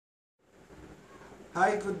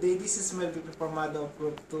Hi, good day. This is Melvin Formado of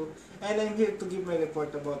Group 2, and I'm here to give my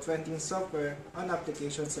report about renting software on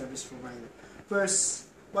application service provider. First,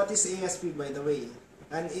 what is ASP by the way?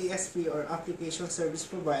 An ASP or application service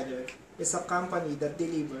provider is a company that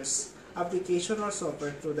delivers application or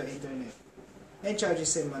software through the internet and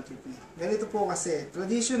charges a monthly fee. Ganito po kasi,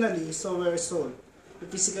 traditionally, software is sold. You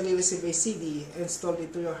physically receive a CD and install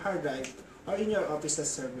it to your hard drive or in your office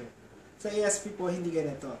server. Sa ASP po, hindi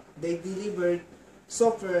ganito. They delivered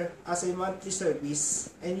software as a monthly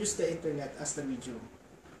service and use the internet as the medium.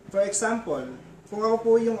 For example, kung ako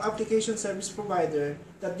po yung application service provider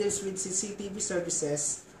that deals with CCTV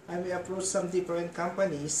services, I may approach some different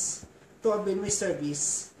companies to avail my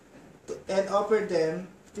service and offer them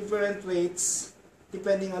different rates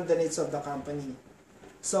depending on the needs of the company.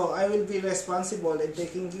 So I will be responsible in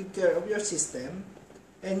taking good care of your system,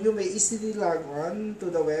 and you may easily log on to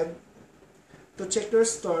the web to check your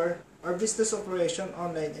store or business operation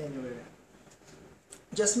online anywhere.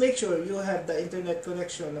 Just make sure you have the internet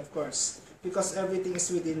connection, of course, because everything is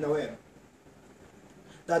within the web.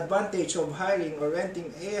 The advantage of hiring or renting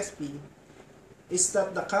ASP is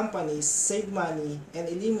that the companies save money and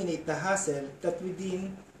eliminate the hassle that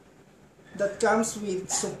comes with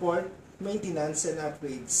support, maintenance, and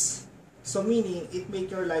upgrades. So meaning, it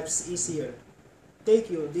makes your lives easier. Thank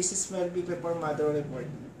you. This is Melvin Reformado report.